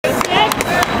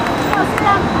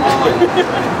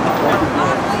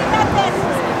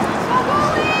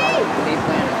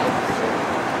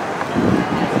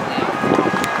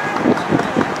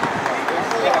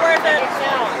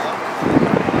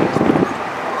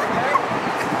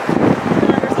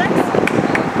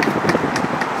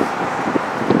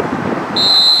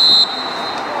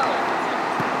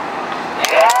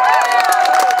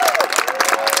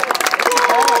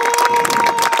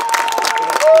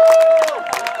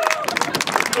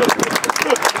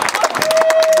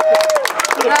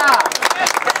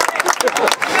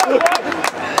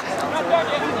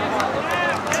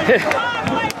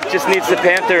Just needs the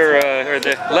Panther or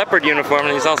the Leopard uniform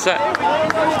and he's all set.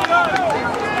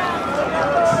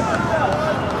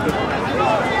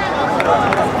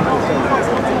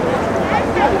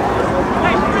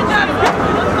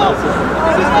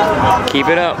 Keep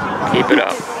it up. Keep it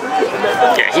up.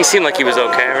 Yeah, he seemed like he was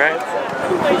okay, right?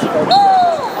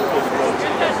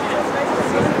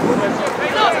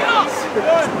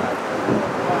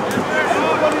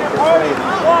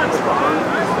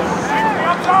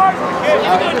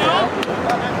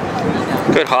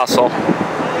 Good hustle.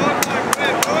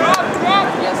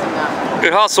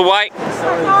 Good hustle, White.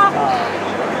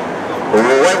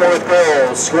 Wentworth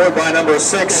goal, scored by number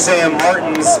 6, Sam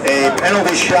Martins, a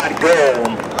penalty shot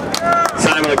goal.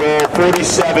 Time of the goal,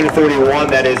 47-41.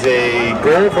 That is a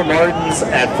goal for Martins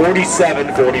at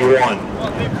 47-41.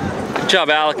 Good job,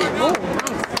 Alec.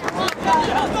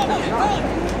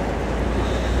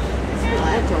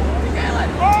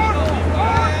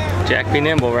 Jack, be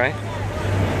nimble, right?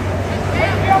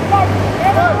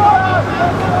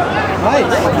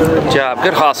 Good job.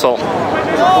 Good hustle.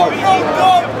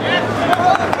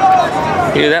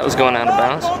 You knew that was going out of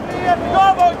bounds.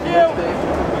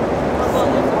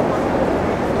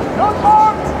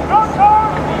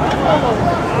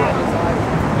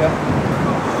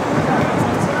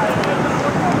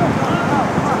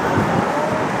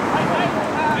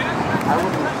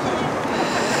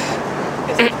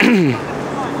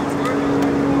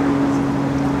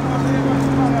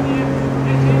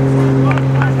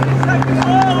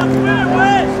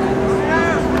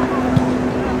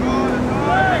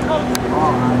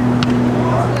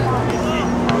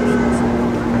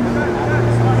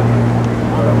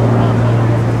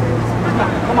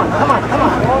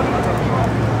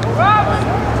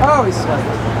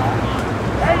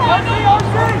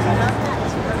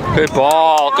 Good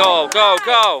ball. Go, go,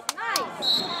 go.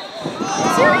 Nice.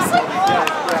 Seriously?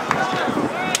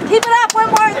 Keep it up,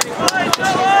 Wentworth. I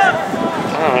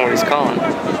don't know what he's calling.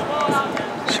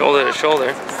 Shoulder to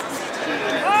shoulder.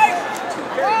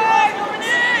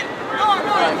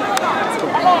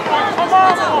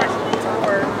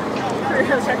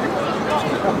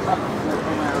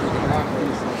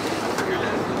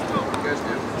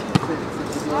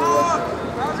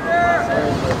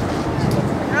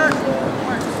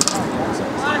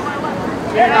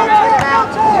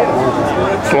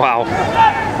 Wow.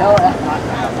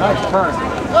 Nice turn.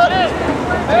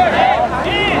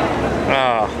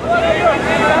 Oh.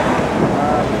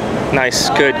 Nice.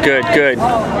 Good, good, good. Oh.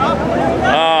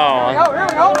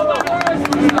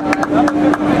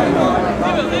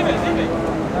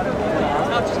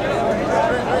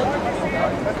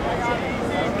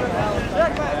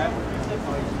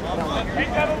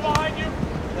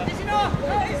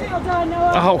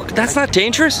 Oh, that's not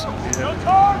dangerous?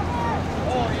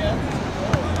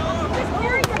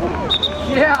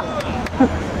 Yeah.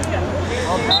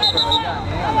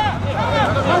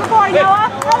 Other boy, Noah.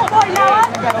 Other boy, Noah.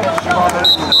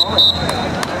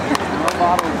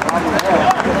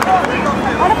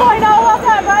 Other boy, Noah. Well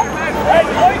done, bud. Hey,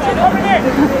 boys, you're coming in.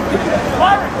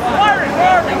 Fire, fire,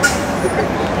 fire.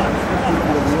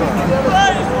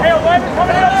 Hey, 11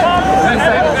 coming in on top.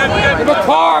 Give a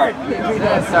card.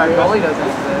 Sorry, goalie doesn't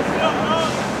exist.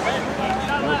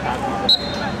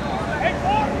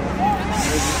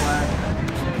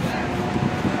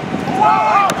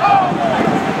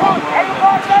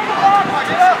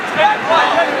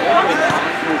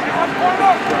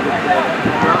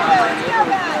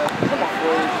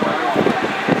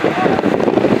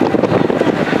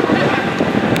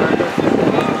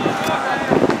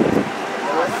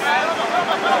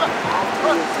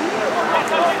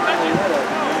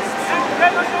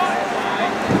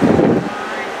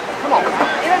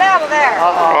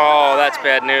 Oh, that's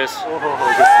bad news.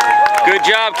 Good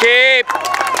job, Keep.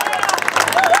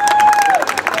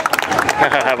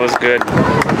 That was good.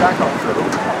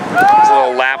 There's a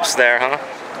little lapse there, huh?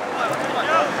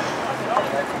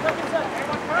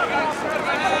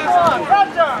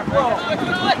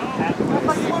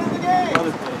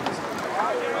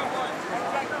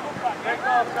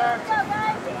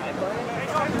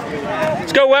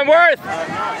 Let's go, Wentworth!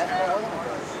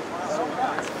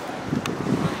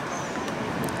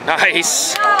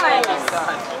 Nice!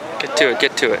 Get to it,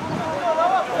 get to it.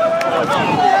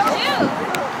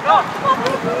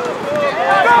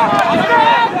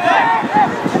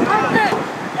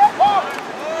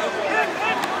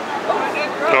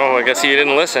 Oh, I guess you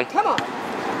didn't listen.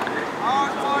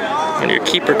 When your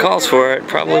keeper calls for it,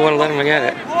 probably want to let him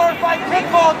get it.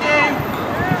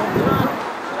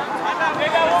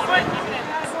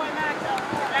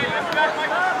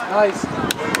 Nice.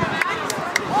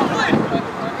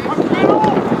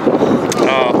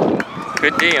 Oh,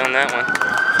 good D on that one.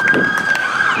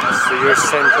 So your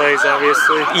son plays,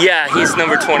 obviously? Yeah, he's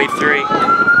number 23.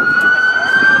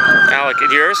 Alec,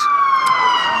 yours?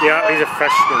 Yeah, he's a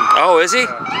freshman. Oh, is he?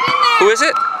 Who is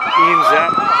it? Ian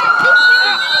Zepp.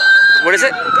 What is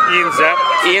it? Ian Zepp.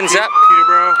 Ian Zepp?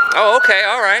 Peterborough. Oh, okay,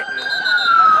 all right.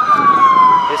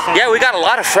 Yeah, we got a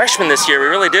lot of freshmen this year, we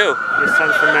really do. Your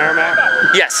son's from Merrimack?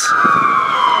 Yes.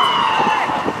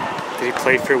 Did he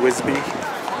play for Wisby?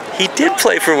 He did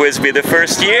play for Wisby the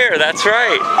first year, that's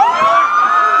right.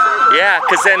 Yeah,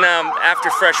 because then after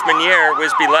freshman year,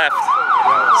 Wisby left.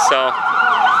 So,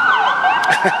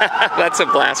 that's a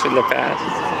blast from the past.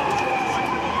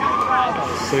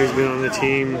 So he's been on the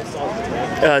team?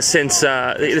 Since,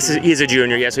 he's a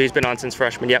junior, yeah, so he's been on since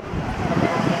freshman, yep.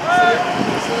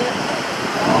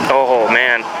 Oh,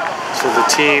 man. So the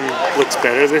team looks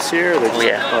better this year? Or Oh,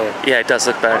 yeah. Yeah, it does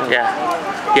look better,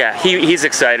 yeah. Yeah, he's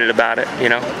excited about it, you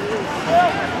know.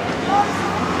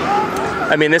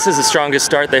 I mean, this is the strongest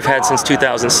start they've had since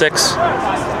 2006.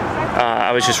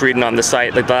 I was just reading on the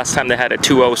site, like the last time they had a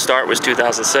 2-0 start was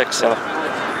 2006, so.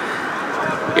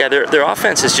 Yeah, their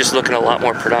offense is just looking a lot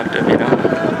more productive, you know.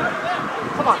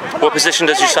 What position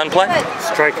does your son play?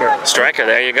 Striker. Striker,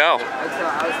 there you go.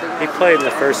 He played in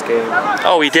the first game.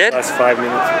 Oh, he did? Last 5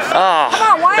 minutes. Oh,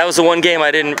 that was the one game I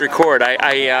didn't record.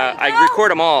 I record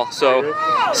them all, so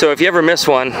if you ever miss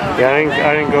one. Yeah,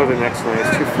 I didn't go to the next one.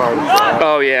 It's too far.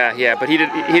 Oh yeah, but he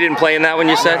didn't play in that one,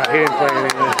 you said? He didn't play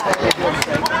anything.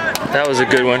 That was a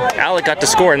good one. Alec got to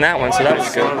score in that one, so that was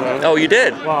good. Oh, you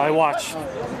did? Well, I watched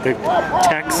the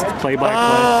text play-by-play.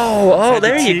 Oh,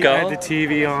 there you go. I had the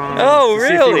TV on. Oh,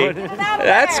 really?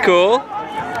 That's cool.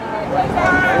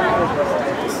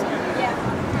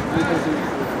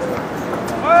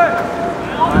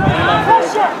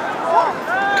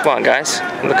 Come on, guys.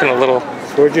 I'm looking a little.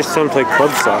 Where'd your son play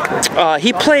club soccer?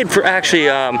 He played for, actually,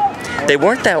 they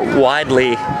weren't that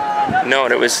widely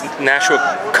known. It was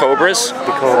Nashua Cobras.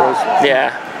 The Cobras?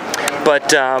 Yeah.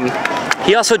 But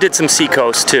he also did some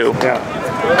Seacoast, too. Yeah.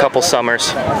 A couple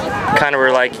summers. Kind of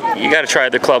were like, you got to try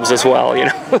the clubs as well, you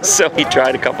know. So he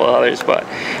tried a couple others, but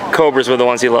Cobras were the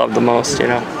ones he loved the most, you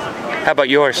know. How about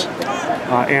yours?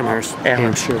 Amherst.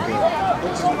 Amherst. Sure.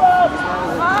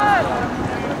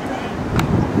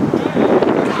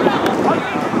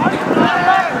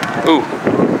 Ooh.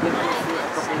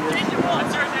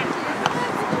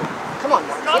 Come on.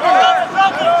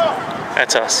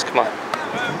 That's us. Come on.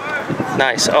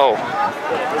 Nice. Oh.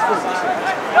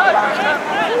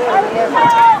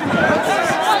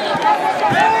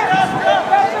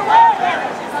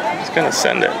 He's gonna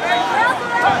send it.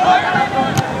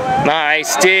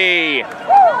 Nice D.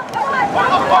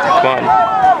 Come on.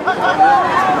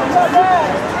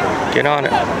 Get on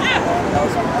it.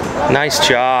 Nice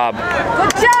job.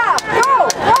 Good job. Go.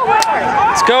 Go, Whitworth.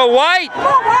 Let's go, White. Go,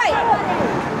 White.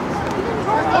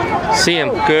 See him.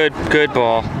 Good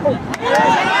ball.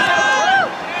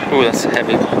 Ooh, that's a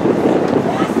heavy ball.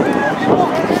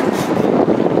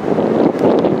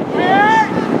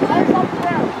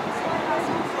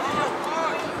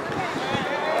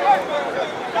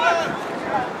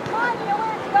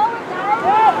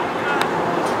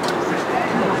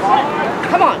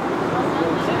 Come on.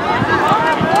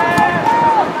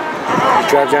 You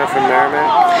drive down from Merrimack?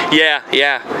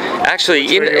 Yeah. Actually,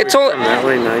 it's From only. that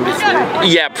way, 93?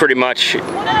 Yeah, pretty much.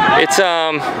 It's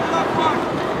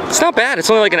not bad. It's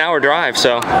only like an hour drive,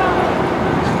 so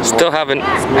still haven't.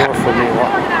 It's more for me.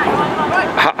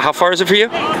 How far is it for you?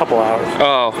 A couple hours.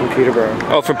 Oh. From Peterborough.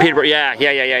 Oh, from Peterborough. Yeah.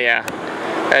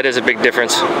 That is a big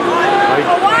difference.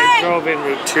 I drove in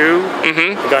Route 2.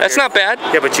 That's not bad.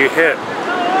 Yeah, but you hit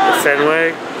the Fenway.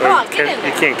 You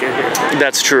can't get here.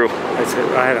 That's true. That's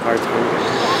it. I had a hard time.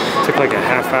 It took like a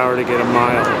half hour to get a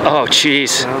mile. Oh,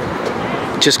 jeez. You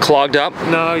know? Just clogged up?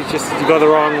 No, you go the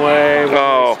wrong way.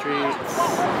 Oh.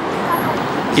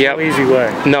 Yep. No easy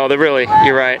way. No,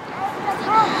 you're right.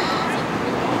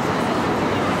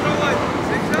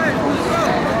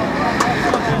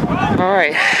 All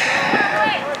right.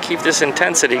 Keep this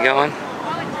intensity going.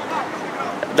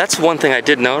 That's one thing I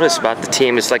did notice about the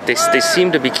team is like they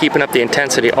seem to be keeping up the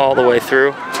intensity all the way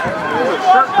through. He's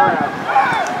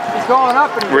going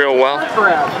up and Real well.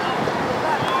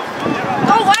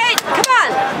 Oh, wait! Come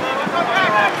on!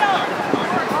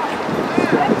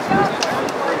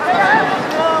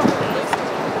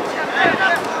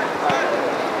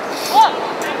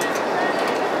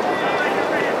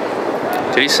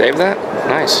 Did he save that?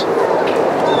 Nice.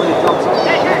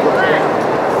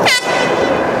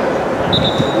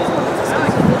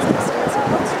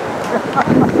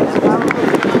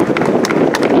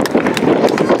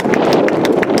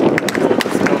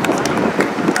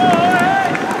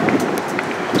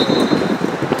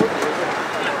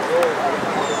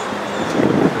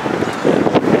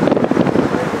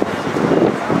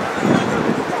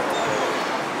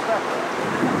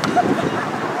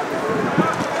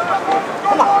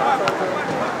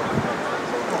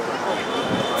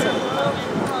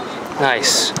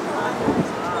 Nice. He's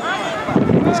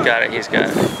got it, he's got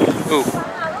it. Ooh,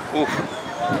 ooh.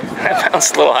 That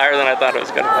bounced a little higher than I thought it was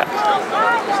going to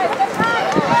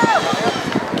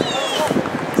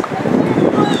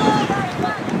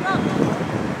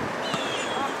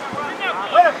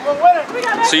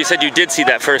bounce. So you said you did see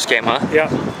that first game, huh? Yeah,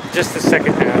 just the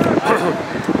second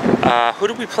half. Who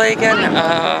did we play again?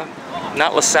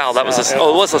 Not LaSalle, that was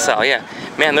oh, it was LaSalle, yeah.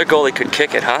 Man, their goalie could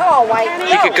kick it, huh? Oh, White.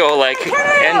 He could go like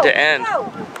end to end.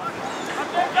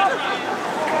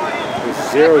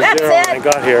 0-0 when they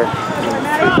got here.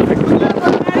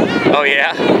 Oh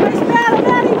yeah.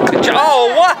 Good job. Oh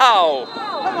wow!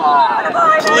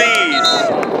 Please.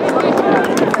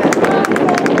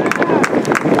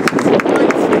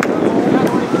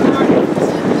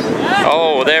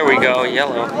 Oh, there we go.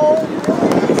 Yellow.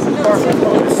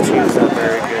 This team's not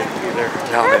very good either.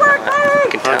 No, they're not.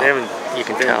 You can tell. You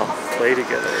can tell. Play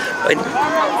together.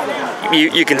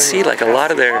 You can see like a lot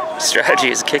of their strategy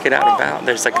is kick it out of bounds.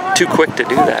 There's like too quick to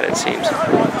do that, it seems.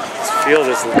 This field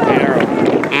is narrow.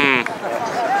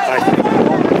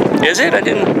 Is it? I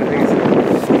didn't.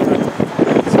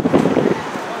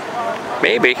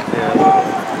 Maybe.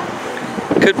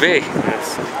 Yeah. Could be.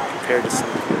 Yes, compared to some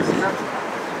places.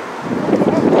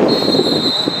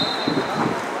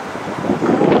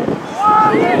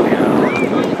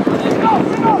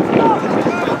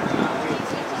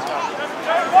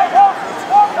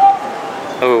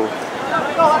 Oh.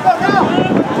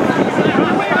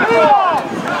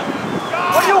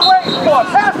 What are you waiting for?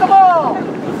 Pass the ball!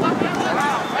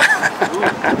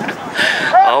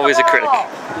 Always a critic.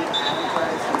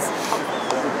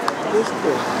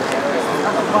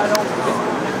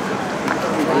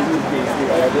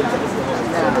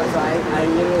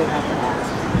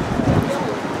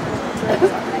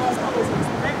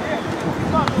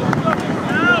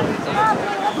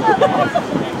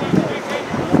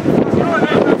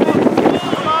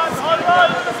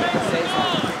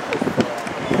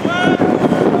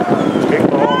 Big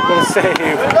ball. Good save.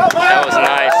 That was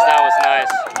nice. That was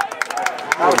nice.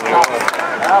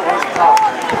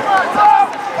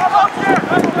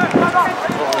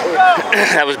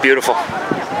 That was beautiful.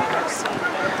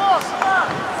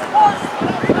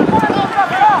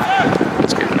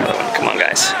 Let's get another one. Come on,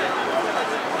 guys.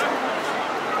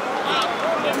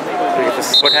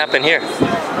 What happened here?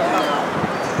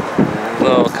 A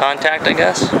little contact, I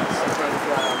guess.